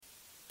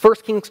1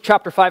 Kings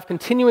chapter 5,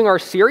 continuing our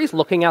series,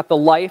 looking at the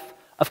life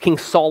of King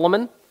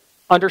Solomon,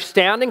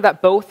 understanding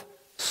that both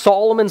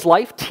Solomon's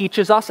life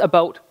teaches us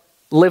about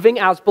living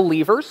as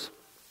believers,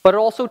 but it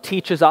also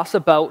teaches us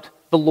about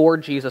the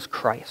Lord Jesus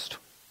Christ.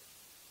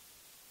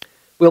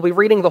 We'll be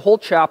reading the whole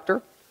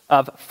chapter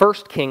of 1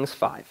 Kings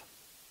 5.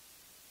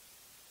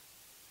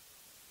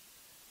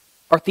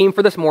 Our theme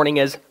for this morning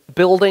is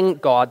building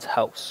God's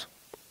house.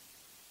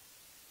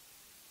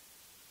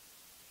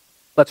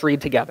 Let's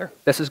read together.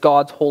 This is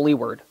God's holy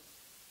word.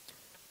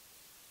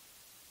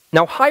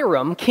 Now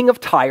Hiram, king of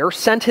Tyre,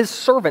 sent his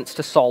servants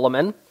to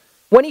Solomon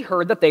when he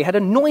heard that they had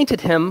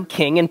anointed him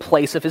king in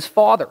place of his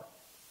father.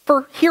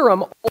 For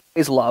Hiram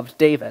always loved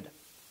David.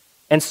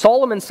 And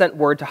Solomon sent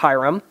word to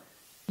Hiram,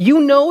 "You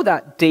know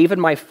that David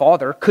my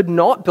father could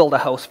not build a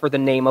house for the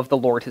name of the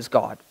Lord his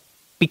God,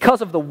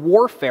 because of the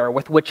warfare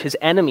with which his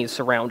enemies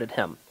surrounded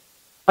him,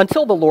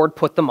 until the Lord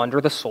put them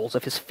under the soles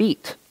of his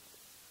feet.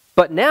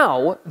 But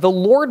now the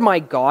Lord my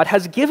God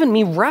has given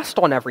me rest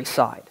on every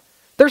side.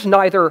 There's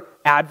neither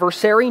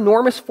adversary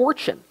nor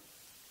misfortune.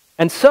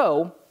 And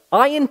so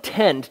I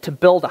intend to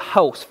build a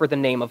house for the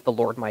name of the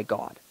Lord my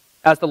God.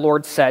 As the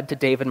Lord said to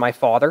David my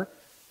father,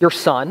 your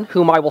son,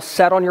 whom I will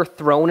set on your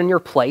throne in your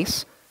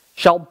place,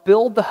 shall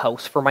build the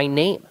house for my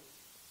name.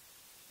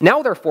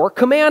 Now therefore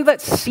command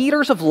that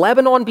cedars of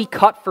Lebanon be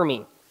cut for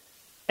me,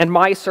 and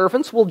my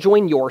servants will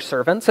join your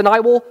servants, and I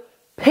will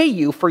pay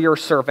you for your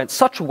servants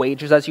such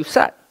wages as you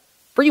set.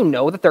 For you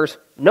know that there's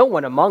no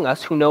one among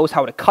us who knows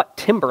how to cut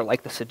timber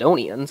like the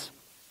Sidonians."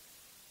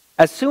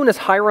 As soon as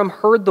Hiram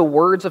heard the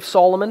words of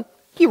Solomon,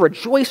 he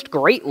rejoiced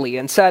greatly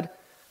and said,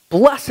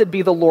 "Blessed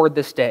be the Lord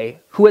this day,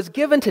 who has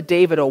given to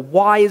David a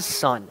wise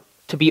son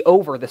to be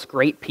over this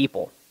great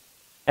people."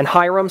 And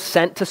Hiram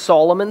sent to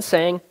Solomon,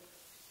 saying,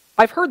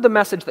 "I've heard the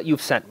message that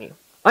you've sent me.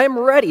 I am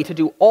ready to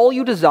do all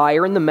you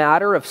desire in the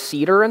matter of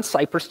cedar and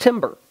cypress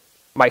timber.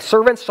 My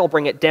servants shall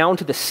bring it down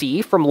to the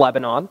sea from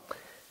Lebanon,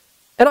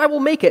 and I will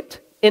make it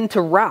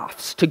into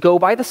rafts to go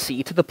by the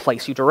sea to the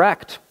place you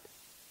direct.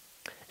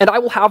 And I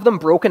will have them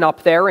broken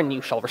up there, and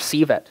you shall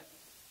receive it.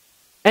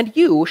 And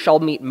you shall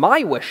meet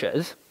my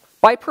wishes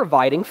by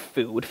providing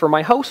food for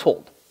my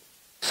household."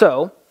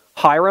 So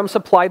Hiram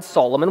supplied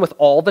Solomon with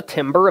all the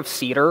timber of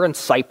cedar and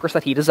cypress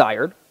that he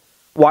desired,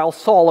 while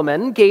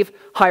Solomon gave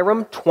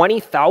Hiram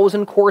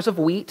 20,000 cores of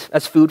wheat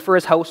as food for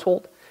his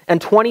household,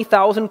 and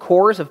 20,000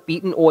 cores of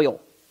beaten oil.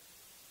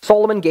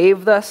 Solomon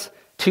gave this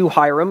to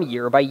Hiram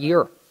year by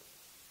year.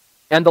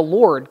 And the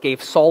Lord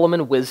gave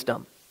Solomon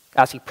wisdom,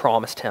 as he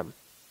promised him.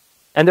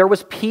 And there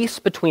was peace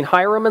between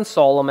Hiram and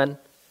Solomon,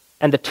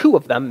 and the two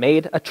of them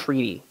made a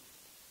treaty.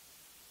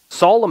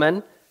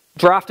 Solomon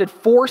drafted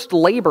forced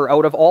labor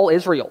out of all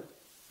Israel,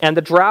 and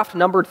the draft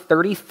numbered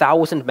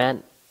 30,000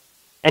 men.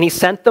 And he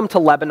sent them to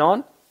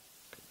Lebanon,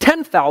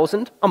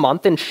 10,000 a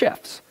month in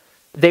shifts.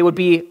 They would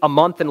be a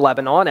month in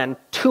Lebanon and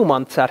 2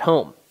 months at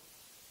home.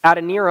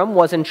 Adoniram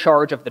was in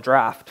charge of the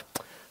draft.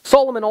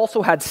 Solomon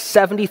also had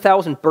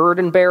 70,000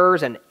 burden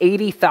bearers and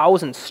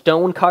 80,000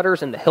 stone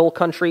cutters in the hill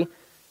country,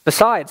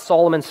 besides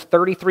Solomon's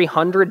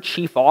 3,300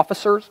 chief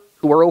officers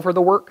who were over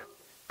the work,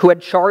 who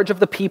had charge of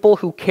the people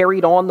who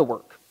carried on the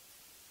work.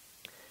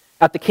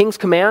 At the king's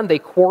command, they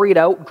quarried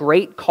out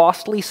great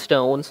costly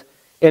stones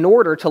in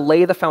order to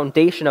lay the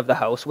foundation of the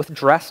house with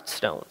dressed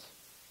stones.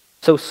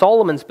 So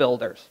Solomon's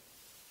builders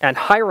and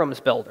Hiram's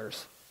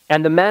builders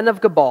and the men of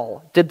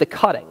Gebal did the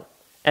cutting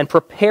and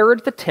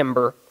prepared the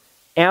timber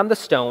and the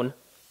stone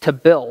to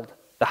build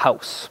the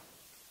house.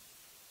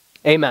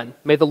 Amen.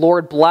 May the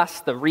Lord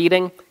bless the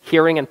reading,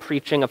 hearing, and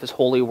preaching of his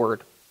holy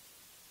word.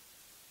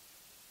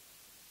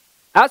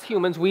 As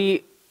humans,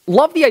 we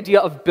love the idea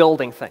of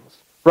building things,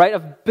 right?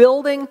 Of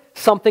building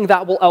something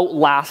that will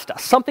outlast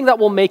us, something that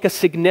will make a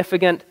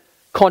significant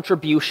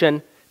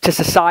contribution to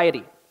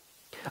society.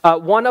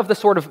 One of the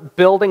sort of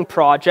building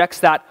projects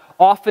that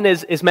often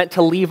is meant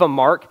to leave a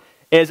mark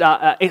is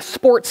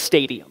sports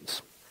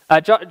stadiums.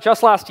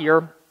 Just last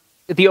year,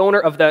 the owner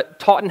of the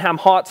Tottenham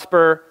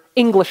Hotspur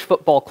English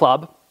Football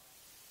Club,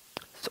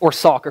 or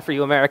soccer for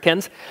you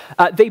Americans,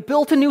 they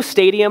built a new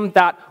stadium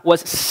that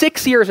was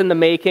 6 years in the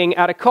making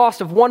at a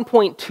cost of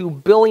 $1.2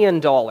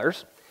 billion.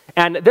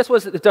 And this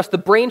was just the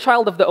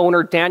brainchild of the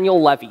owner, Daniel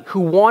Levy,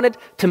 who wanted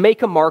to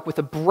make a mark with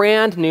a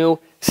brand new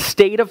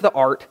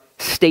state-of-the-art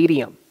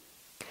stadium.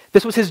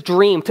 This was his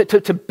dream,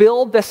 to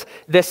build this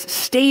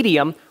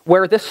stadium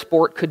where this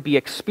sport could be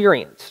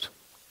experienced.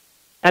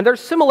 And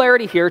there's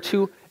similarity here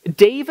to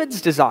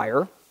David's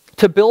desire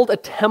to build a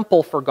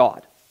temple for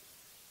God,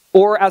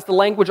 or as the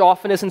language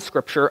often is in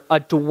Scripture, a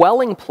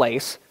dwelling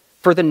place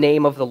for the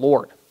name of the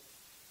Lord.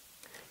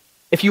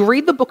 If you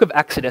read the book of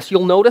Exodus,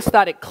 you'll notice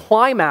that it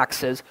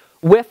climaxes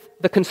with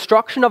the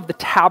construction of the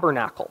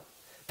tabernacle,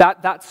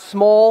 that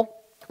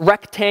small,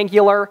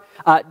 rectangular,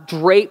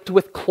 draped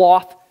with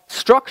cloth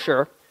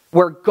structure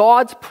where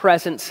God's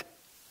presence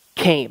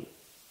came.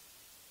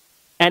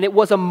 And it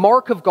was a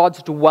mark of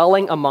God's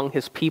dwelling among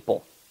his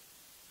people.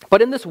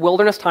 But in this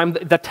wilderness time,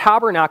 the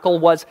tabernacle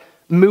was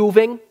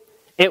moving.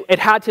 It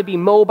had to be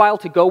mobile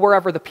to go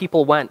wherever the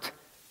people went.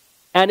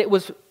 And it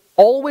was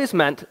always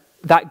meant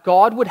that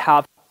God would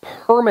have a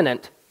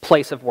permanent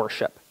place of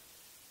worship.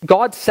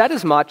 God said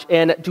as much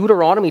in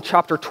Deuteronomy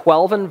chapter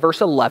 12 and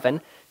verse 11.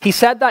 He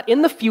said that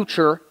in the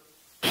future,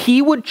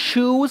 he would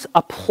choose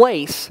a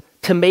place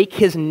to make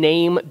his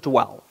name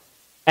dwell.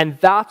 And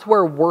that's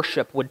where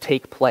worship would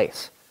take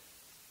place.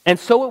 And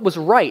so it was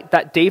right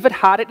that David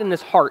had it in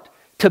his heart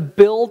to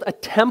build a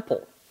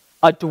temple,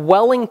 a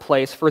dwelling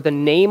place for the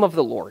name of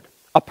the Lord,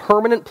 a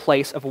permanent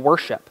place of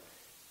worship.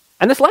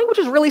 And this language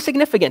is really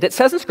significant. It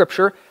says in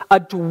Scripture, a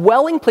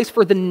dwelling place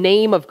for the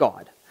name of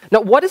God.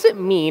 Now, what does it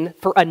mean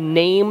for a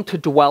name to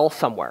dwell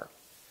somewhere?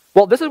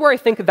 Well, this is where I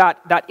think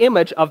that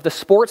image of the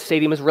sports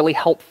stadium is really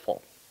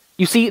helpful.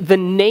 You see, the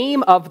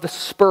name of the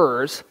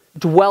Spurs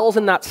dwells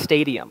in that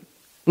stadium.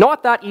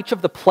 Not that each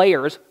of the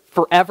players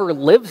forever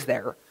lives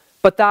there,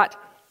 but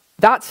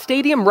that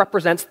stadium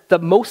represents the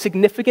most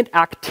significant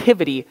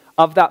activity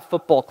of that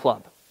football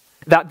club,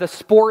 that the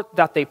sport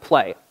that they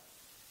play.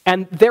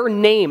 And their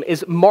name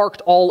is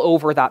marked all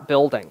over that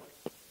building.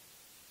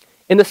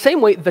 In the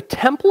same way, the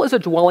temple is a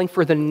dwelling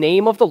for the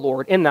name of the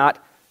Lord in that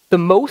the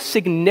most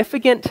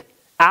significant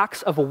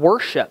acts of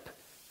worship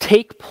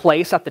take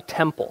place at the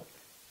temple.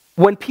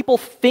 When people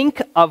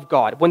think of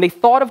God, when they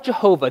thought of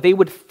Jehovah, they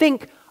would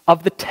think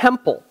of the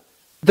temple,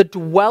 the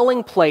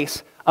dwelling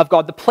place of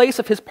God, the place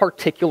of his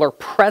particular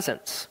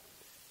presence.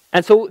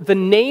 And so the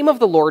name of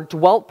the Lord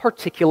dwelt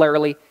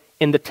particularly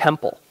in the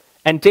temple.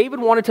 And David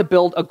wanted to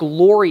build a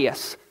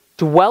glorious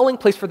dwelling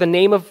place for the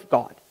name of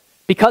God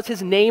because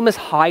his name is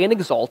high and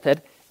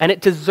exalted, and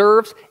it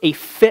deserves a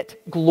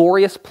fit,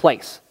 glorious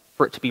place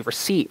for it to be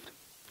received.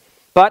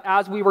 But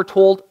as we were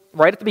told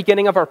right at the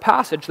beginning of our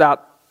passage,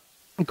 that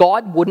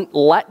God wouldn't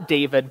let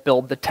David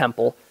build the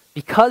temple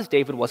because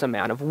David was a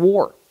man of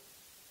war.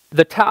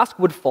 The task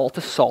would fall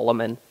to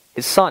Solomon,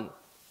 his son.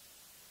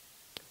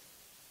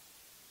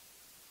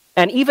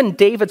 And even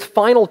David's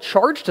final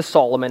charge to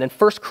Solomon in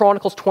 1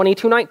 Chronicles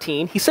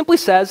 22:19, he simply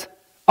says,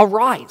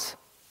 "Arise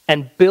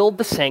and build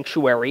the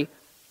sanctuary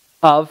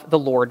of the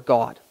Lord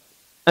God."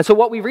 And so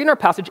what we read in our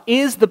passage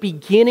is the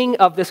beginning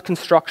of this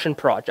construction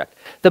project,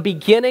 the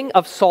beginning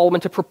of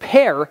Solomon to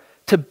prepare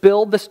to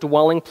build this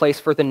dwelling place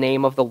for the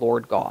name of the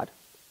Lord God.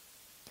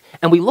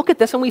 And we look at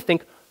this and we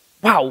think,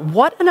 wow,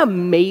 what an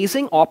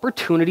amazing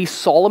opportunity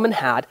Solomon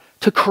had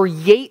to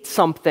create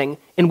something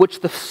in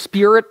which the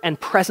Spirit and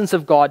presence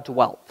of God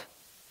dwelt.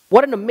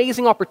 What an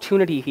amazing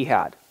opportunity he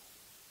had.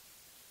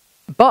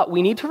 But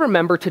we need to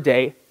remember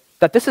today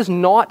that this is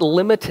not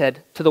limited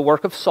to the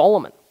work of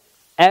Solomon.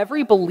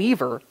 Every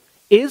believer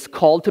is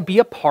called to be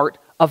a part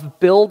of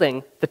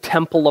building the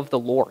temple of the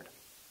Lord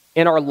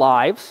in our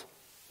lives,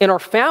 in our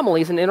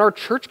families, and in our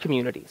church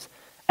communities.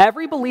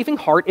 Every believing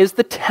heart is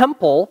the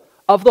temple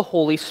of the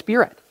Holy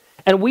Spirit.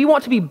 And we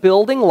want to be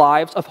building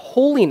lives of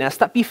holiness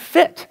that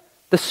befit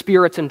the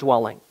Spirit's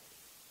indwelling.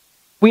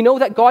 We know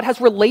that God has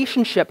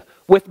relationship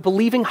with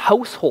believing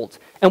households,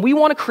 and we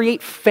want to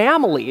create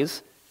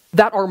families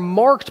that are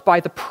marked by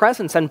the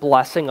presence and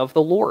blessing of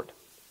the Lord.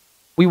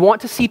 We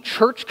want to see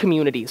church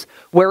communities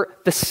where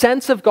the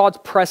sense of God's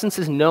presence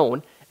is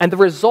known and the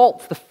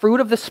results, the fruit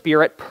of the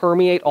Spirit,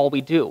 permeate all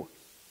we do.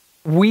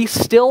 We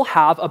still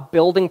have a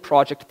building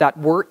project that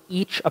we're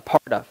each a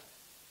part of,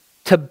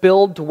 to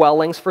build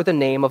dwellings for the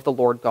name of the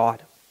Lord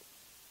God.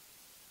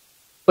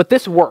 But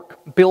this work,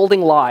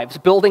 building lives,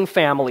 building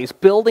families,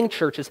 building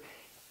churches,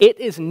 it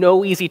is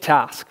no easy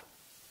task.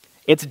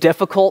 It's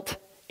difficult,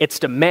 it's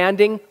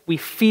demanding, we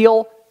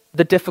feel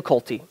the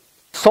difficulty.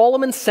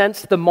 Solomon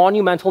sensed the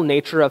monumental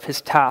nature of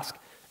his task.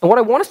 And what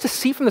I want us to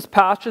see from this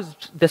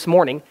passage this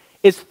morning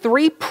is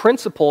 3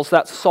 principles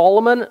that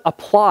Solomon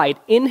applied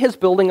in his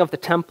building of the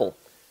temple,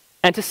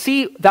 and to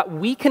see that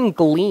we can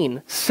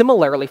glean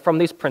similarly from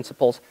these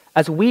principles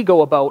as we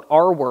go about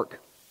our work,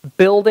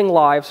 building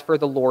lives for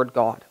the Lord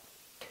God.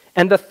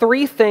 And the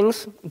 3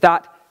 things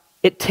that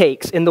it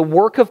takes in the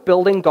work of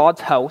building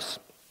God's house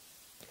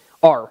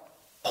are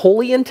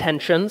holy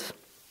intentions,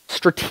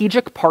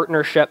 strategic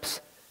partnerships,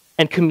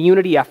 and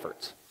community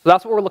efforts. So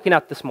that's what we're looking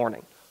at this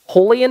morning.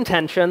 Holy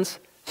intentions,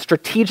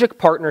 strategic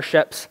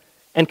partnerships,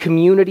 and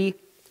community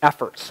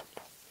efforts.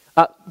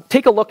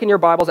 Take a look in your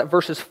Bibles at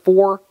verses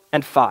 4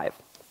 and 5.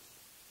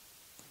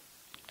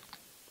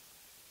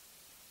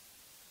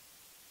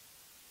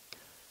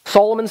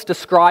 Solomon's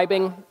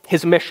describing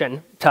his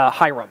mission to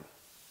Hiram.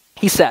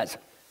 He says,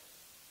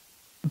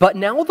 "But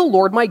now the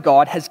Lord my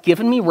God has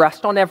given me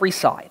rest on every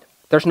side.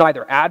 There's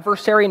neither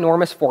adversary nor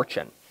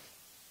misfortune.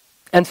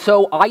 And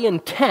so I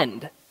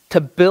intend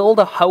to build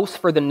a house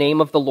for the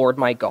name of the Lord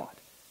my God.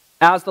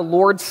 As the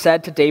Lord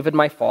said to David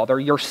my father,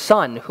 your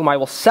son, whom I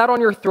will set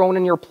on your throne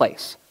in your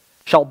place,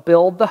 shall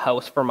build the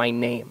house for my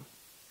name."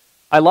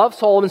 I love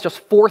Solomon's just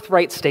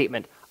forthright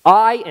statement.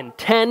 I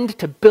intend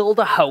to build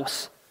a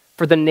house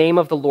for the name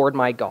of the Lord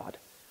my God.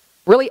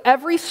 Really,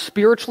 every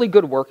spiritually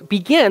good work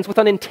begins with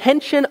an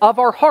intention of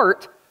our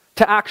heart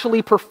to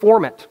actually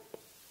perform it.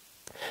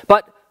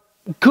 But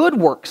good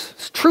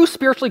works, true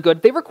spiritually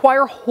good, they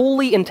require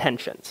holy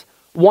intentions,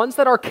 ones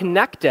that are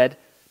connected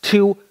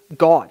to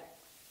God.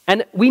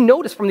 And we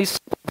notice from these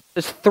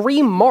there's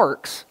three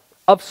marks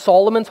of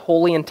Solomon's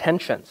holy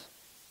intentions.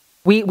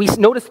 We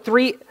notice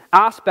three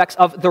aspects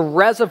of the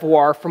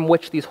reservoir from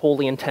which these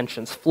holy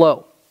intentions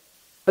flow.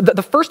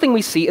 The first thing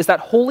we see is that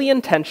holy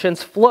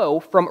intentions flow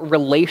from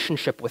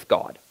relationship with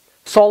God.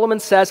 Solomon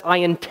says, I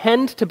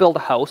intend to build a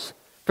house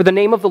for the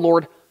name of the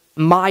Lord,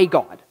 my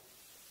God.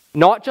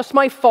 Not just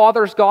my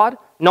father's God,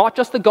 not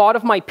just the God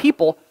of my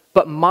people,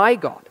 but my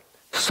God.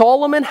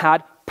 Solomon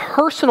had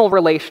personal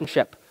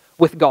relationship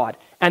with God.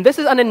 And this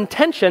is an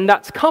intention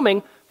that's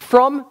coming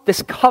from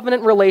this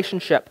covenant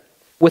relationship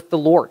with the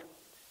Lord.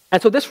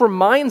 And so this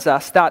reminds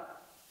us that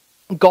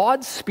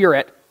God's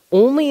Spirit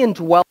only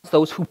indwells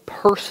those who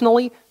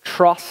personally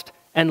trust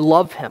and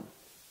love him.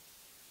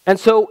 And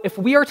so if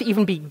we are to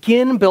even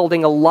begin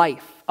building a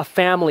life, a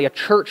family, a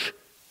church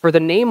for the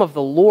name of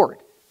the Lord,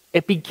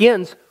 it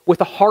begins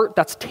with a heart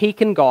that's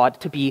taken God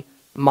to be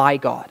my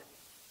God.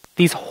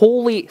 These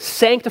holy,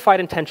 sanctified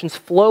intentions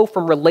flow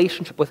from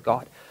relationship with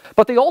God,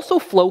 but they also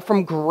flow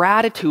from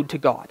gratitude to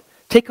God.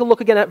 Take a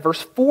look again at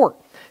verse 4.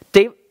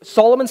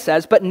 Solomon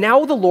says, but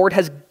now the Lord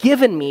has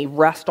given me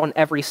rest on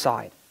every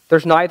side.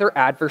 There's neither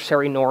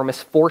adversary nor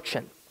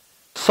misfortune.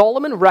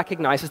 Solomon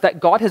recognizes that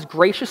God has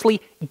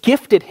graciously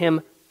gifted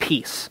him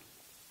peace.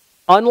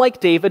 Unlike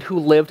David, who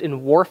lived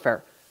in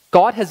warfare,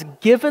 God has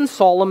given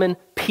Solomon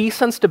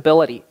peace and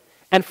stability.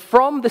 And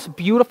from this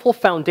beautiful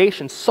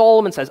foundation,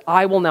 Solomon says,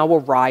 I will now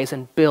arise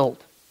and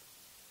build.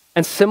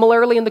 And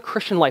similarly in the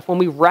Christian life, when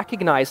we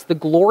recognize the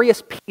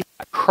glorious peace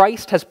that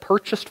Christ has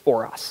purchased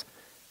for us,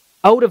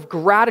 out of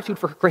gratitude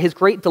for his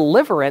great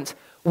deliverance,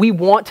 we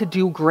want to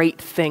do great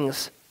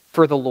things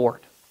for the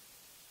Lord.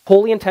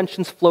 Holy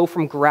intentions flow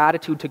from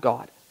gratitude to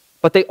God,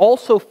 but they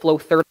also flow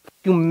through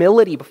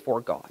humility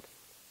before God.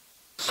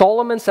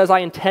 Solomon says, I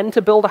intend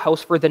to build a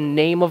house for the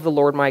name of the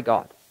Lord my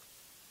God.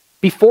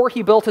 Before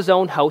he built his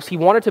own house, he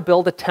wanted to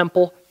build a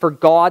temple for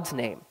God's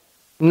name,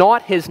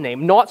 not his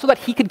name, not so that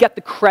he could get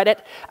the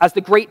credit as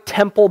the great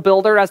temple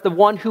builder, as the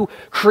one who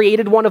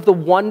created one of the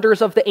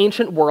wonders of the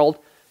ancient world.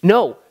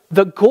 No,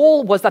 the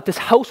goal was that this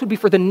house would be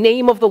for the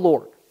name of the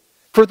Lord,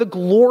 for the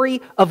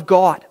glory of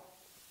God.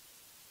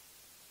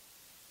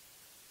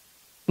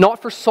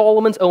 Not for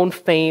Solomon's own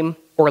fame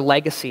or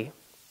legacy.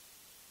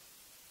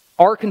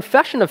 Our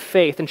confession of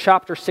faith in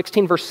chapter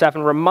 16, verse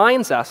 7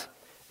 reminds us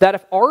that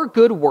if our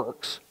good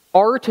works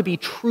are to be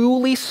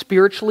truly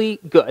spiritually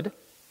good,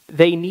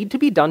 they need to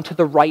be done to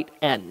the right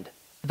end,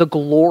 the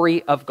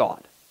glory of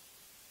God.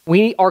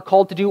 We are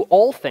called to do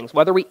all things,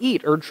 whether we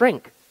eat or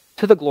drink,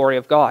 to the glory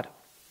of God.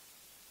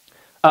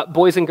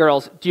 Boys and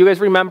girls, do you guys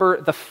remember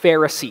the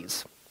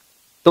Pharisees?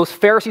 Those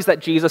Pharisees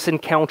that Jesus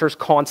encounters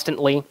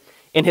constantly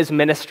in his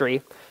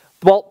ministry.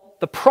 Well,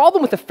 the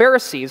problem with the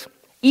Pharisees,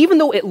 even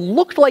though it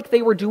looked like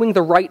they were doing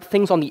the right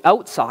things on the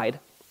outside,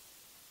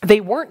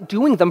 they weren't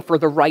doing them for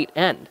the right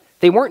end.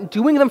 They weren't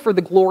doing them for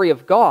the glory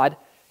of God.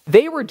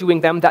 They were doing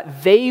them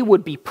that they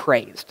would be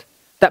praised.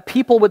 That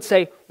people would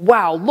say,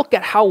 wow, look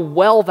at how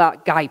well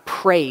that guy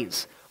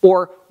prays.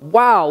 Or,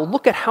 wow,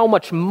 look at how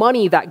much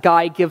money that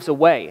guy gives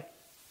away.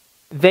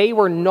 They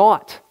were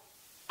not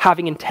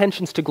having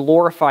intentions to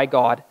glorify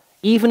God,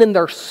 even in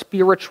their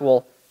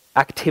spiritual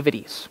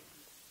activities.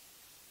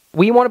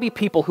 We want to be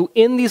people who,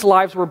 in these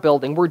lives we're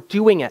building, we're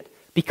doing it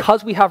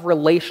because we have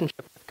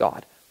relationship with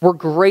God. We're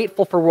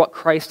grateful for what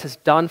Christ has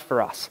done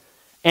for us.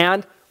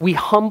 And we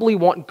humbly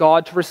want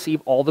God to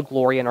receive all the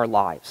glory in our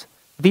lives.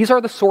 These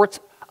are the sorts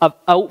of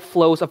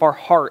outflows of our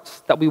hearts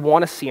that we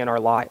want to see in our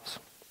lives.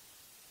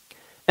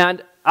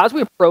 And as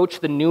we approach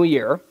the new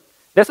year,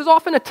 this is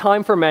often a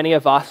time for many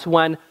of us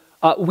when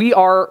we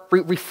are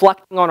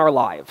reflecting on our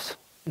lives,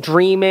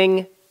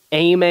 dreaming,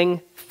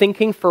 aiming,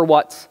 thinking for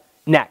what's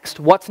next.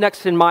 What's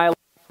next in my life?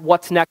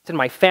 What's next in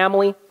my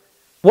family?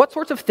 What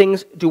sorts of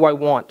things do I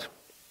want?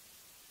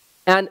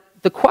 And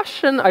the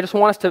question I just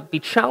want us to be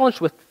challenged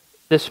with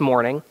this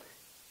morning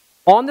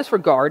on this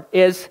regard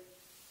is,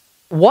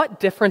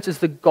 what difference is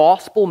the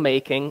gospel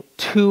making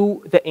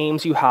to the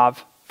aims you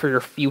have for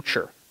your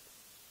future?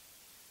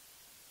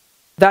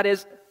 That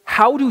is,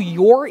 how do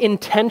your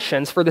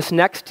intentions for this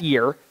next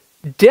year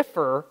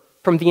differ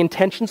from the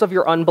intentions of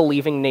your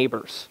unbelieving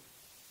neighbors?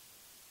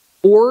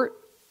 Or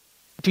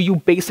do you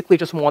basically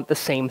just want the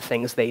same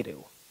things they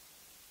do?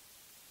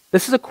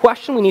 This is a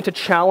question we need to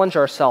challenge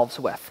ourselves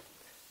with.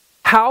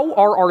 How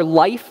are our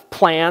life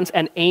plans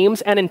and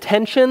aims and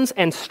intentions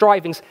and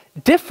strivings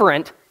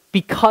different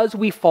because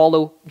we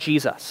follow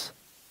Jesus?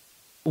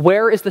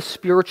 Where is the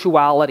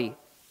spirituality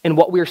in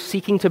what we are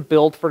seeking to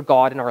build for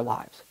God in our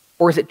lives?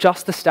 Or is it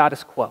just the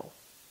status quo?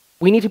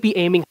 We need to be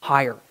aiming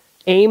higher,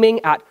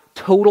 aiming at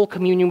total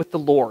communion with the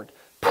Lord,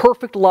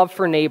 perfect love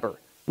for neighbor,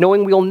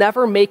 knowing we'll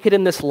never make it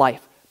in this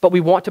life, but we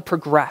want to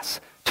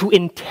progress, to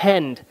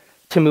intend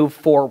to move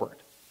forward.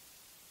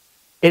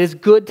 It is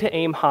good to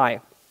aim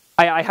high.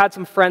 I had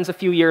some friends a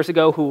few years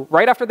ago who,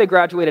 right after they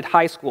graduated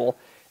high school,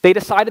 they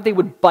decided they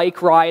would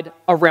bike ride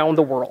around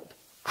the world,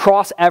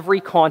 cross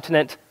every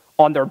continent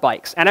on their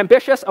bikes. An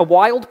ambitious, a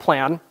wild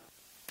plan,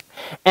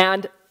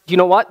 and you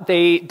know what?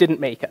 They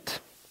didn't make it.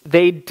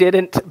 They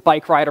didn't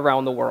bike ride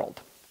around the world.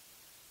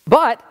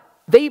 But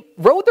they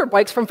rode their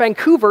bikes from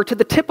Vancouver to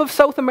the tip of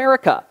South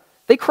America.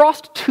 They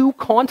crossed 2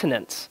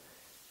 continents.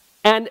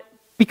 And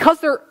because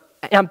their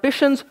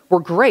ambitions were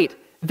great,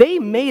 they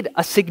made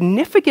a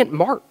significant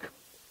mark.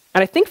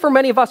 And I think for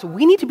many of us,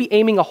 we need to be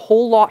aiming a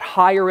whole lot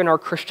higher in our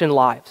Christian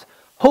lives,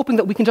 hoping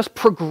that we can just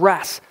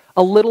progress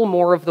a little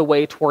more of the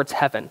way towards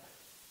heaven.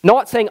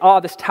 Not saying,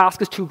 this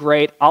task is too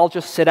great, I'll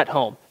just sit at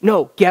home.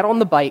 No, get on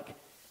the bike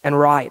and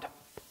ride.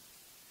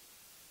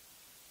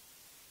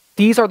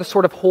 These are the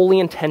sort of holy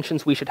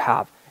intentions we should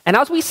have. And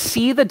as we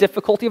see the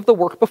difficulty of the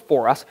work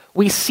before us,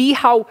 we see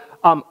how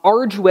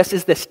arduous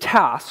is this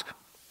task,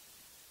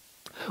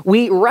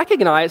 we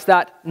recognize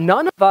that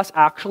none of us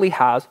actually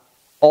has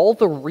all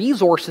the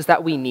resources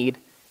that we need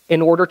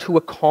in order to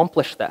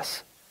accomplish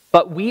this.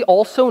 But we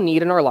also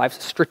need in our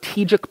lives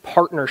strategic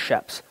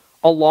partnerships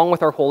along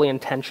with our holy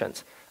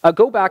intentions.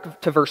 Go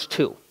back to verse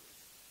 2.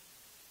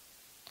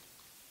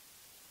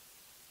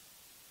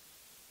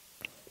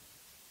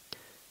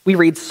 We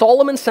read,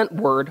 Solomon sent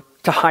word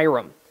to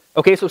Hiram.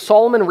 Okay, so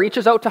Solomon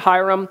reaches out to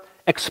Hiram,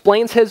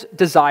 explains his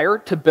desire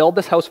to build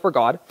this house for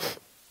God,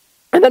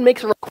 and then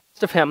makes a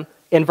request of him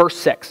in verse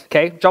 6.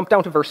 Okay, jump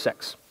down to verse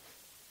 6.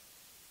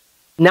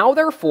 Now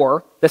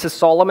therefore, this is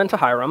Solomon to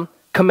Hiram,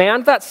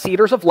 command that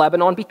cedars of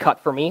Lebanon be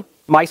cut for me.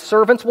 My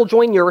servants will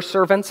join your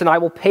servants, and I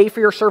will pay for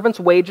your servants'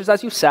 wages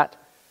as you set.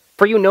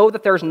 For you know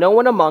that there's no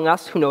one among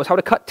us who knows how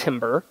to cut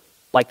timber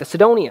like the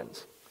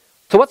Sidonians.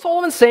 So what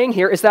Solomon's saying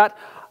here is that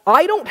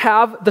I don't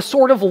have the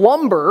sort of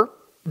lumber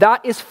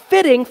that is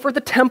fitting for the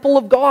temple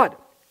of God.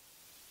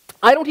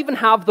 I don't even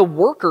have the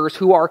workers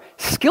who are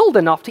skilled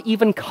enough to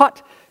even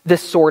cut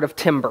this sort of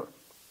timber.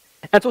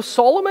 And so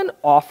Solomon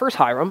offers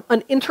Hiram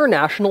an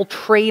international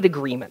trade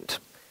agreement.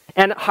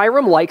 And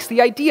Hiram likes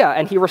the idea,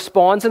 and he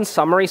responds in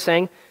summary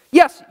saying,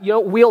 yes,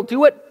 we'll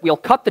do it. We'll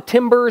cut the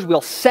timbers. We'll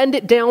send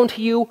it down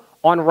to you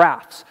on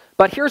rafts.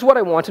 But here's what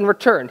I want in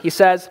return. He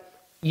says,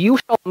 you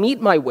shall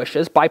meet my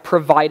wishes by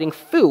providing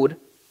food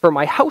for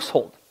my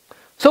household.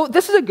 So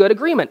this is a good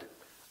agreement.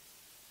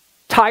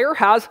 Tyre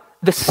has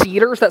the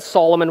cedars that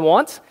Solomon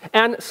wants,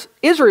 and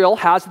Israel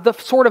has the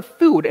sort of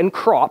food and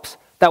crops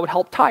that would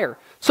help Tyre.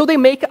 So they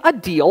make a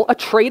deal, a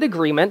trade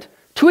agreement,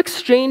 to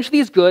exchange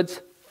these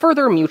goods for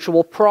their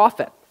mutual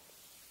profit.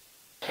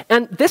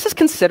 And this is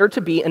considered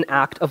to be an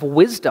act of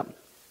wisdom.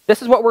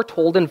 This is what we're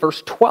told in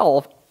verse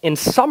 12 in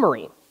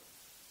summary.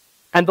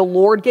 And the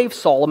Lord gave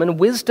Solomon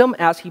wisdom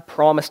as he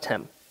promised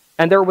him.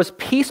 And there was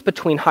peace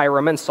between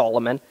Hiram and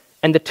Solomon,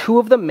 and the two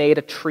of them made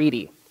a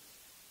treaty.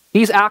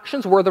 These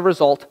actions were the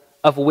result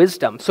of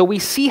wisdom. So we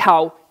see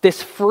how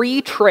this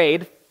free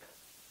trade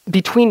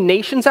between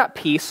nations at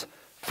peace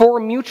for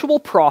mutual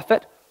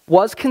profit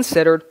was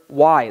considered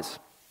wise.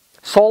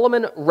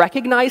 Solomon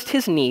recognized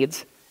his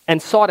needs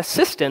and sought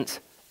assistance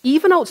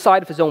even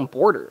outside of his own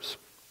borders,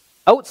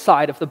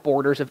 outside of the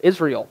borders of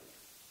Israel.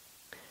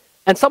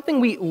 And something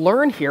we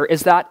learn here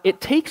is that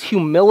it takes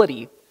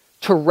humility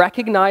to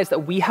recognize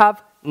that we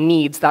have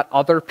needs that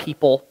other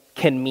people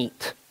can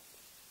meet.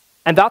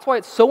 And that's why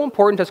it's so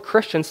important as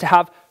Christians to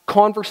have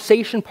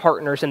conversation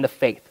partners in the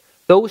faith,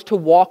 those to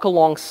walk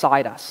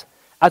alongside us,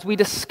 as we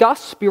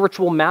discuss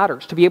spiritual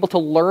matters, to be able to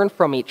learn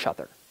from each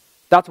other.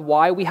 That's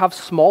why we have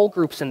small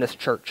groups in this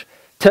church,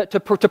 to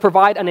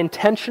provide an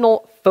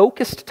intentional,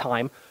 focused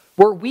time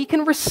where we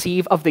can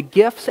receive of the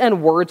gifts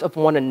and words of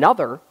one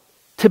another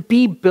to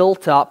be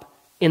built up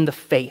in the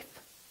faith.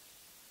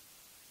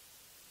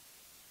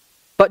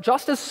 But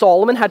just as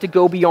Solomon had to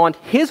go beyond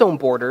his own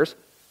borders,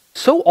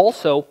 so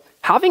also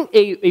having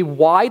a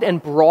wide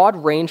and broad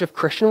range of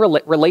Christian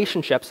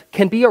relationships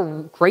can be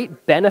a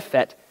great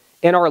benefit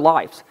in our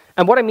lives.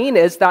 And what I mean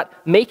is that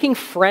making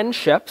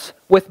friendships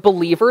with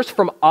believers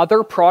from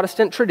other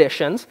Protestant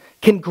traditions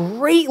can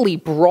greatly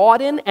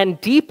broaden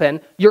and deepen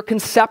your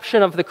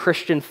conception of the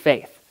Christian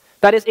faith.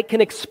 That is, it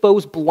can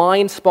expose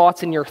blind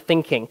spots in your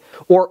thinking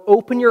or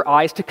open your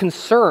eyes to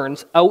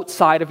concerns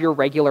outside of your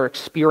regular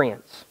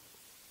experience.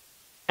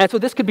 And so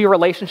this could be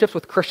relationships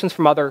with Christians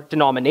from other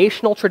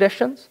denominational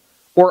traditions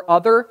or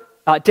other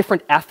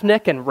different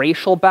ethnic and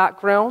racial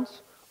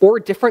backgrounds or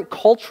different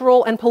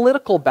cultural and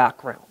political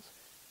backgrounds.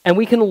 And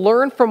we can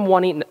learn from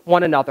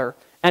one another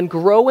and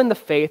grow in the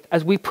faith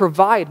as we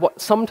provide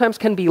what sometimes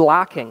can be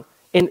lacking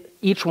in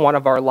each one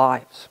of our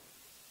lives.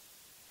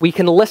 We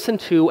can listen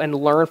to and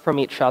learn from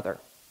each other.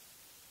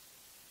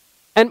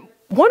 And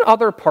one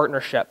other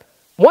partnership,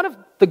 one of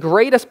the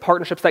greatest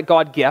partnerships that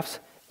God gifts,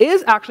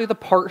 is actually the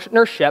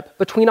partnership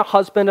between a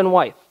husband and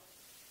wife.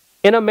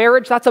 In a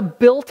marriage, that's a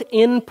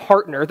built-in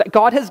partner that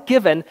God has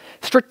given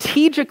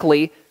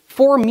strategically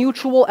for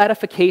mutual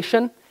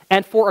edification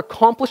and for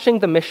accomplishing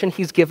the mission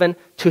he's given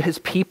to his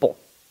people.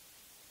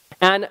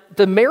 And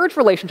the marriage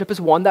relationship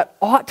is one that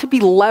ought to be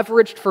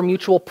leveraged for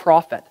mutual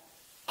profit.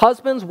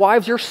 Husbands,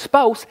 wives, your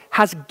spouse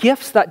has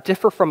gifts that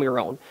differ from your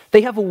own.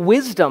 They have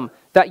wisdom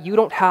that you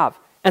don't have.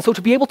 And so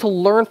to be able to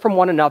learn from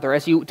one another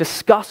as you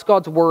discuss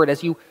God's word,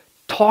 as you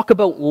talk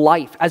about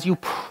life, as you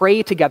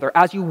pray together,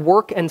 as you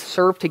work and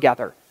serve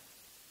together,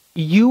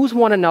 use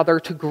one another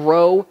to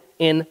grow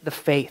in the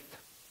faith.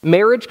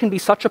 Marriage can be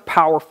such a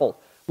powerful,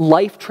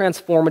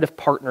 life-transformative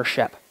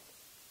partnership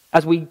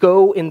as we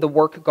go in the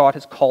work God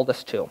has called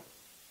us to.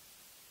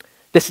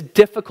 This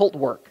difficult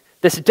work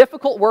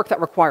that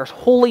requires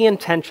holy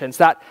intentions,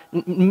 that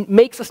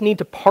makes us need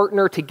to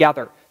partner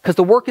together because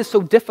the work is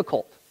so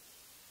difficult.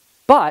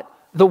 But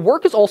the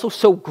work is also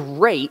so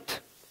great,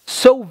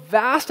 so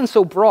vast and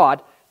so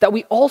broad, that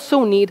we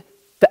also need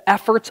the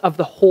efforts of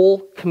the whole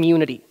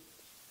community.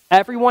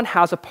 Everyone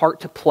has a part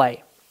to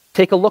play.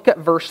 Take a look at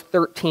verse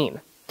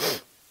 13.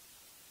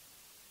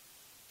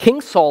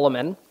 King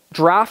Solomon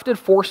drafted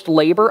forced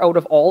labor out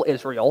of all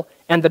Israel,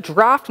 and the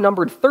draft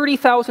numbered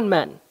 30,000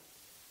 men.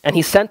 And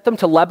he sent them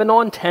to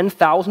Lebanon,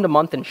 10,000 a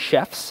month in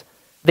shifts.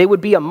 They would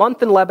be a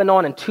month in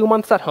Lebanon and 2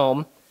 months at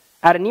home.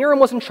 Adoniram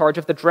was in charge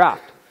of the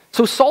draft.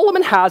 So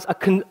Solomon has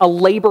a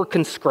labor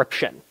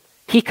conscription.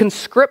 He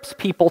conscripts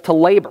people to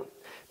labor.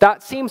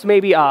 That seems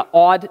maybe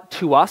odd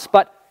to us,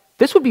 but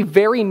this would be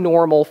very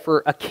normal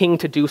for a king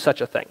to do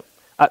such a thing.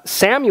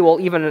 Samuel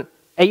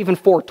even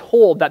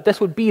foretold that this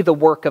would be the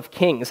work of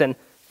kings. In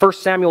 1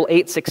 Samuel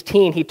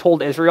 8:16, he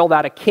told Israel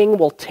that a king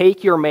will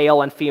take your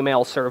male and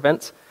female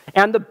servants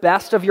and the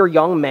best of your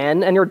young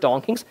men and your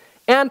donkeys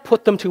and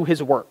put them to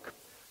his work.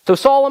 So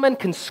Solomon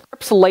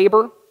conscripts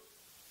labor,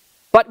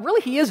 but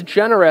really he is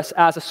generous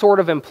as a sort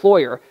of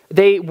employer.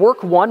 They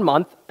work 1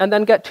 month and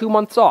then get 2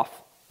 months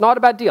off. Not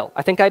a bad deal.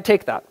 I think I'd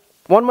take that.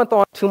 1 month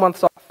on, 2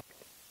 months off.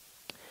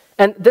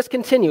 And this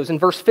continues in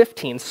verse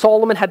 15.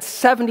 Solomon had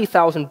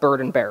 70,000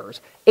 burden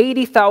bearers,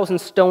 80,000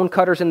 stone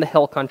cutters in the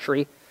hill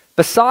country,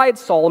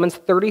 besides Solomon's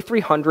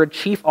 3,300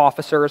 chief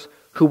officers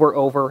who were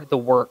over the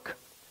work.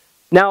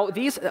 Now,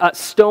 these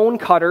stone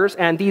cutters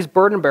and these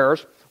burden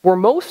bearers were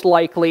most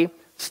likely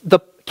the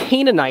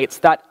Canaanites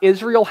that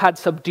Israel had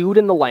subdued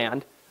in the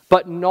land,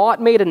 but not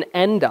made an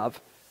end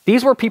of.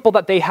 These were people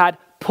that they had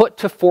put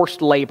to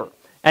forced labor.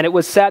 And it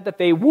was said that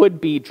they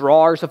would be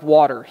drawers of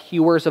water,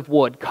 hewers of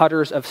wood,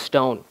 cutters of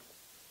stone.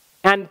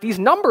 And these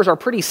numbers are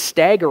pretty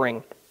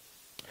staggering.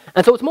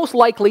 And so it's most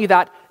likely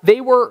that they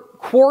were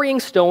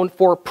quarrying stone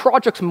for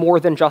projects more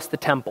than just the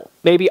temple.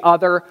 Maybe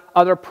other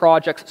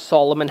projects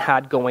Solomon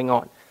had going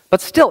on.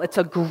 But still, it's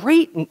a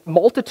great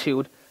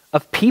multitude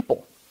of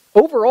people.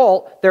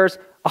 Overall, there's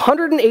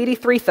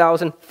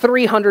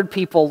 183,300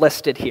 people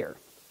listed here.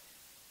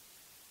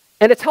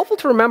 And it's helpful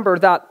to remember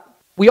that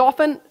we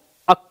often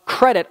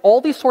credit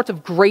all these sorts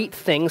of great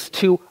things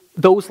to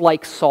those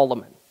like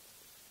Solomon,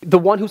 the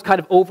one who's kind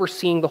of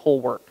overseeing the whole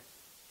work.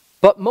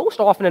 But most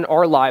often in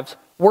our lives,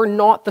 we're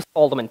not the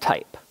Solomon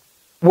type.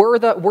 We're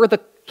the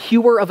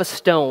hewer of a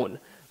stone.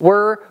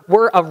 We're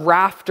a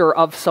rafter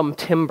of some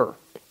timber.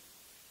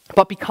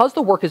 But because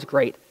the work is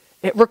great,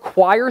 it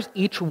requires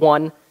each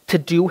one to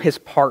do his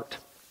part.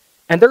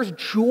 And there's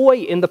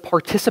joy in the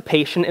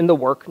participation in the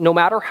work, no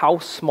matter how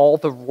small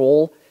the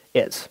role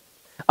is.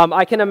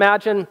 I can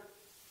imagine,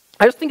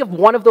 I just think of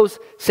one of those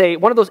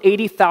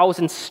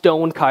 80,000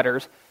 stone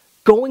cutters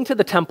going to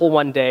the temple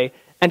one day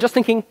and just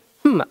thinking,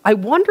 I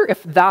wonder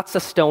if that's a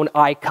stone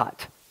I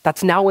cut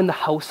that's now in the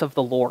house of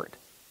the Lord.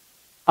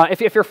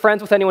 If you're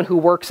friends with anyone who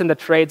works in the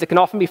trades, it can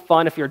often be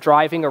fun if you're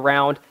driving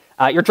around.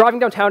 You're driving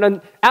downtown,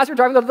 and as you're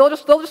driving, they'll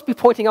just be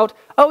pointing out,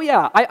 oh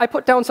yeah, I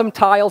put down some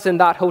tiles in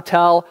that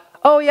hotel.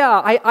 Oh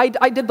yeah,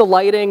 I did the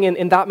lighting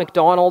in that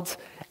McDonald's.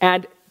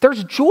 And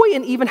there's joy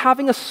in even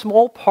having a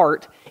small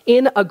part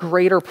in a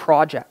greater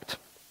project.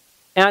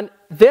 And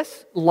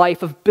this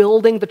life of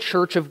building the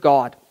church of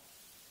God,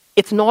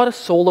 it's not a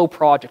solo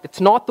project.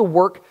 It's not the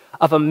work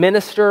of a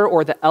minister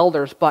or the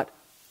elders, but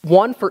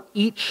one for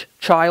each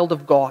child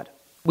of God.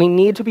 We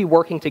need to be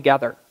working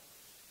together.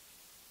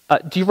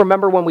 Do you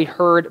remember when we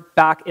heard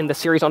back in the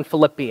series on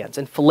Philippians,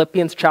 in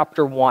Philippians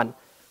chapter 1,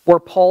 where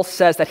Paul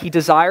says that he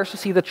desires to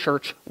see the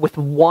church with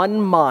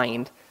one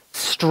mind,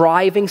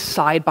 striving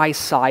side by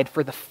side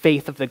for the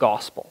faith of the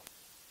gospel?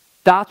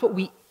 That's what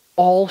we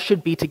all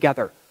should be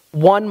together.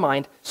 One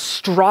mind,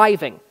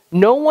 striving.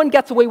 No one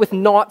gets away with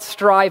not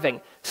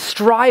striving.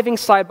 Striving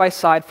side by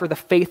side for the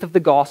faith of the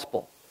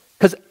gospel.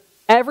 Because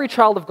every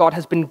child of God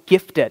has been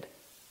gifted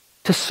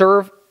to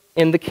serve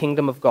in the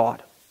kingdom of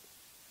God.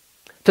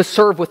 To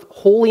serve with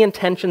holy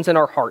intentions in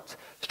our hearts,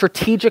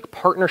 strategic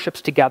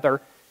partnerships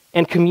together,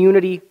 and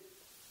community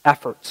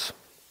efforts.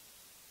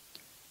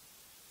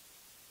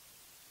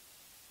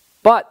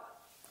 But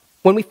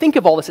when we think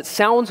of all this, it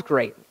sounds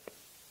great.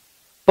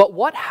 But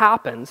what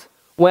happens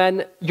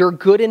when your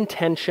good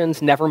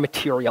intentions never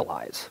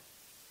materialize?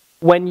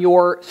 When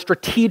your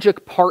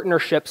strategic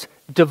partnerships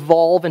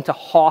devolve into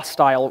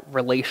hostile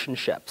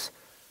relationships?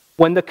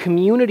 When the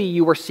community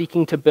you were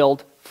seeking to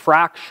build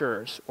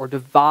fractures or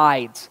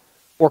divides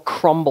or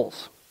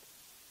crumbles?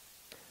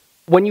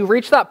 When you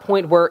reach that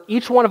point where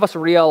each one of us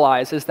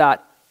realizes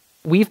that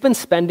we've been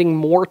spending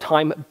more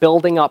time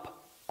building up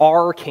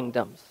our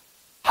kingdoms,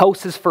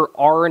 houses for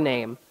our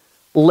name,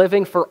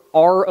 living for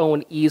our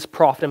own ease,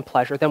 profit, and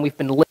pleasure than we've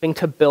been living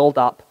to build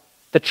up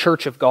the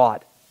church of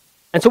God.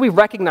 And so we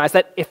recognize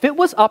that if it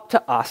was up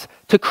to us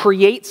to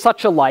create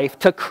such a life,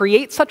 to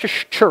create such a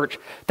church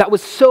that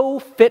was so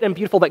fit and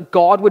beautiful that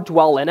God would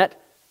dwell in it,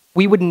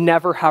 we would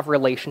never have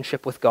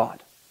relationship with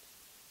God.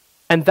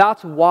 And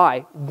that's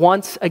why,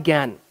 once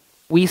again,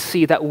 we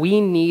see that we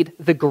need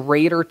the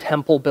greater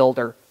temple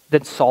builder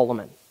than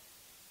Solomon.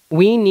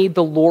 We need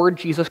the Lord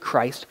Jesus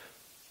Christ,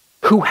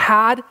 who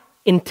had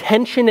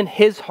intention in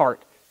his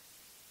heart.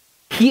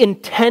 He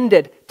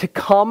intended to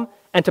come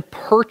and to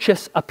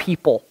purchase a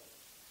people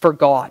for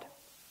God.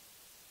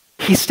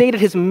 He stated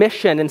his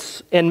mission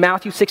in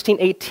Matthew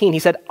 16:18. He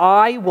said,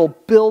 "I will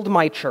build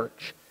my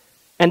church,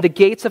 and the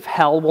gates of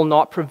hell will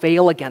not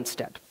prevail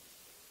against it."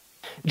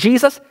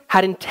 Jesus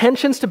had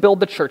intentions to build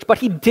the church, but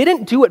he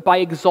didn't do it by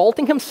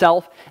exalting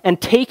himself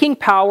and taking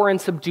power and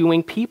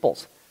subduing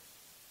peoples.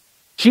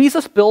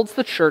 Jesus builds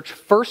the church,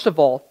 first of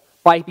all,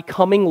 by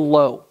becoming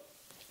low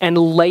and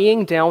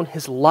laying down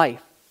his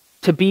life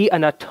to be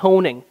an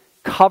atoning,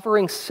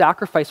 covering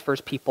sacrifice for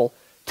his people,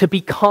 to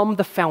become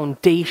the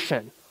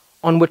foundation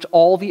on which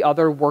all the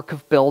other work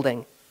of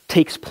building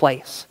takes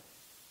place.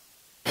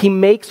 He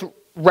makes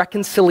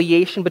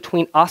reconciliation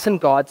between us and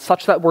God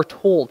such that we're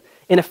told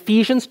in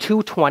Ephesians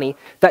 2:20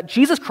 that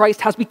Jesus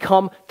Christ has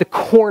become the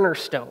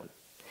cornerstone,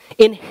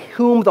 in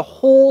whom the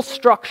whole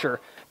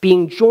structure,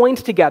 being joined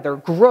together,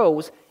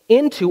 grows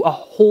into a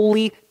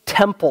holy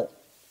temple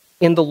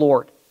in the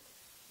Lord.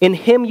 In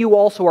him you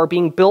also are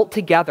being built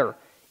together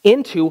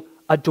into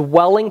a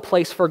dwelling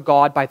place for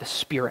God by the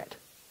Spirit.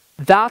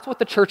 That's what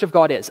the church of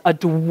God is, a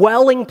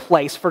dwelling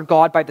place for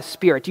God by the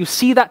Spirit. You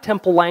see that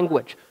temple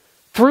language.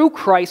 Through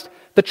Christ,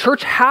 the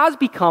church has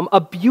become a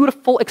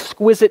beautiful,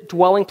 exquisite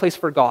dwelling place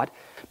for God.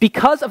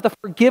 Because of the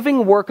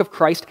forgiving work of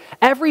Christ,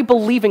 every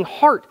believing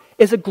heart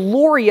is a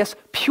glorious,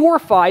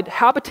 purified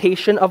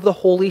habitation of the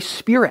Holy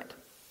Spirit.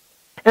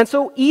 And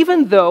so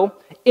even though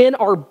in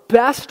our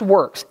best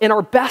works, in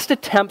our best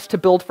attempts to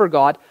build for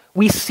God,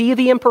 we see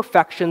the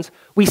imperfections,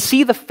 we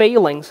see the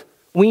failings,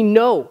 we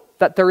know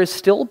that there is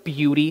still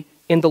beauty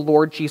in the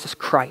Lord Jesus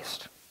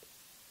Christ.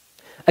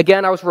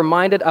 Again, I was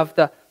reminded of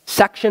the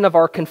section of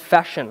our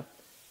confession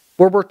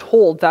where we're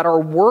told that our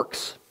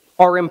works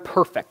are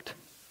imperfect.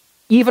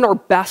 Even our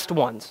best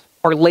ones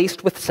are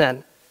laced with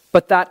sin,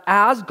 but that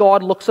as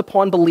God looks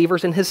upon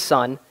believers in his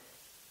Son,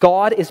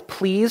 God is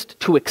pleased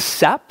to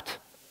accept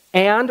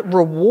and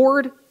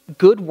reward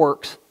good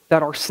works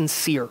that are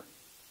sincere,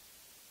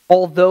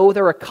 although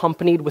they're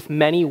accompanied with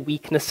many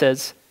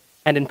weaknesses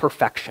and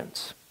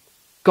imperfections.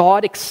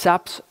 God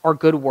accepts our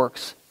good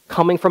works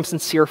coming from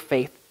sincere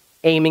faith,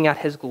 aiming at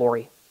his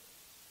glory.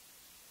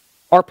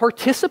 Our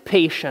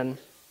participation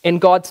in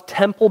God's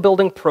temple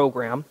building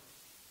program,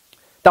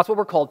 that's what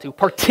we're called to,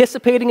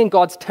 participating in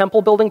God's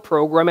temple building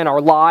program in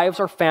our lives,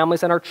 our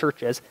families, and our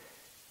churches,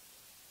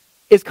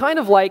 is kind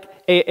of like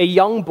a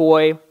young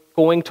boy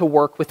going to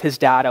work with his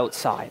dad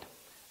outside.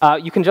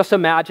 You can just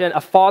imagine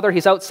a father,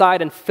 he's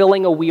outside and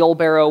filling a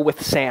wheelbarrow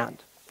with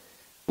sand,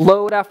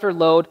 load after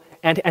load,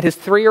 and his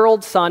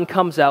 3-year-old son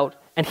comes out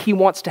and he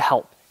wants to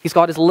help. He's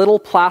got his little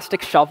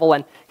plastic shovel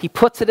and he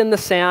puts it in the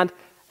sand.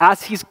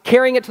 As he's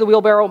carrying it to the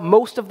wheelbarrow,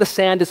 most of the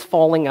sand is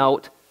falling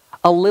out.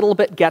 A little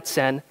bit gets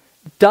in.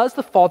 Does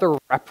the father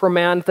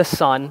reprimand the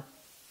son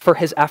for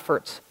his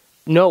efforts?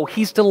 No,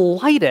 he's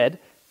delighted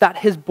that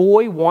his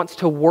boy wants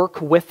to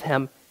work with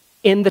him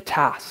in the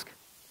task.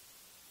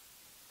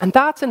 And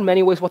that's in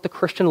many ways what the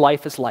Christian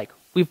life is like.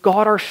 We've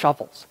got our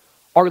shovels,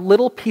 our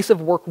little piece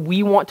of work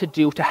we want to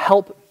do to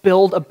help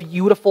build a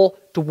beautiful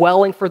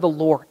dwelling for the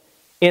Lord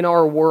in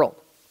our world.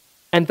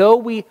 And though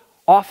we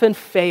often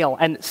fail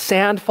and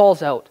sand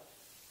falls out,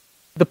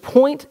 the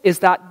point is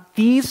that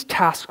these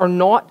tasks are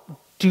not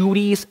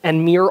duties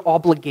and mere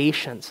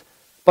obligations,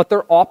 but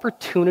they're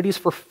opportunities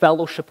for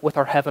fellowship with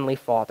our Heavenly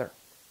Father.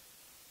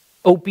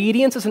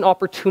 Obedience is an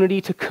opportunity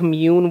to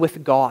commune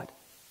with God,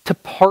 to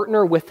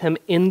partner with him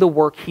in the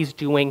work he's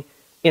doing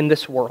in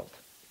this world.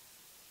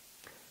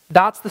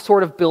 That's the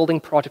sort of building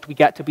project we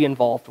get to be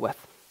involved with,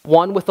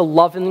 one with a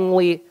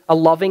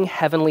loving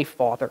Heavenly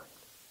Father.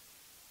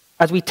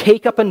 As we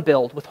take up and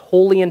build with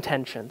holy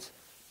intentions,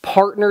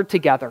 partnered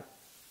together,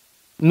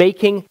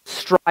 making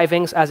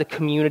strivings as a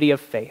community of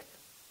faith.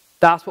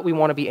 That's what we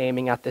want to be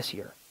aiming at this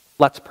year.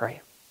 Let's pray.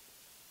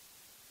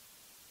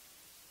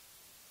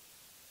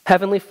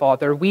 Heavenly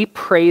Father, we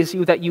praise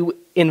you that you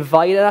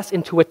invite us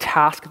into a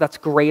task that's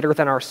greater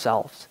than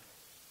ourselves.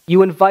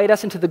 You invite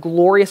us into the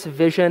glorious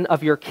vision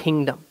of your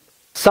kingdom,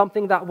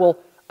 something that will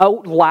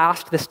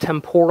outlast this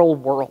temporal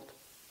world.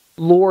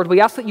 Lord, we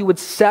ask that you would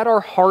set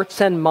our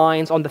hearts and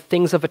minds on the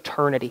things of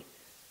eternity,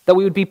 that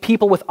we would be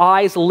people with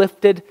eyes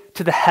lifted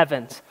to the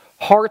heavens,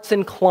 hearts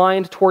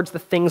inclined towards the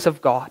things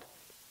of God,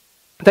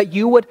 that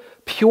you would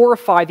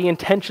purify the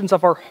intentions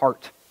of our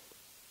heart.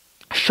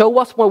 Show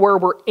us where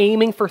we're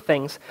aiming for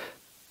things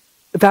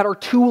that are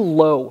too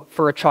low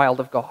for a child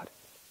of God,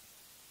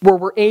 where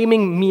we're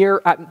aiming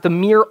at the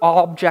mere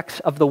objects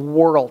of the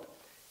world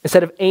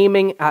instead of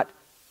aiming at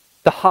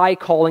the high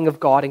calling of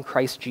God in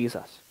Christ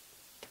Jesus.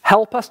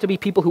 Help us to be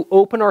people who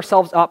open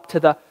ourselves up to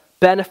the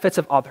benefits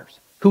of others,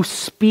 who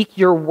speak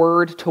your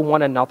word to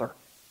one another,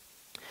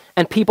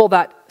 and people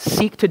that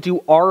seek to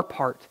do our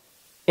part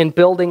in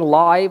building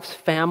lives,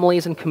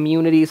 families, and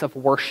communities of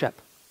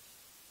worship.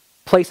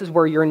 places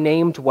where your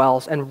name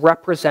dwells, and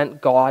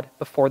represent God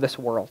before this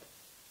world.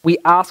 We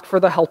ask for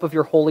the help of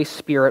your Holy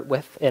Spirit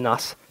within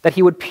us, that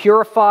he would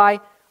purify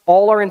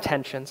all our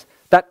intentions,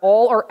 that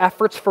all our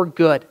efforts for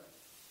good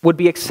would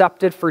be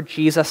accepted for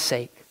Jesus'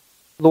 sake.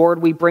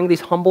 Lord, we bring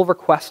these humble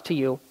requests to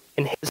you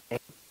in his name.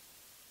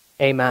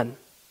 Amen.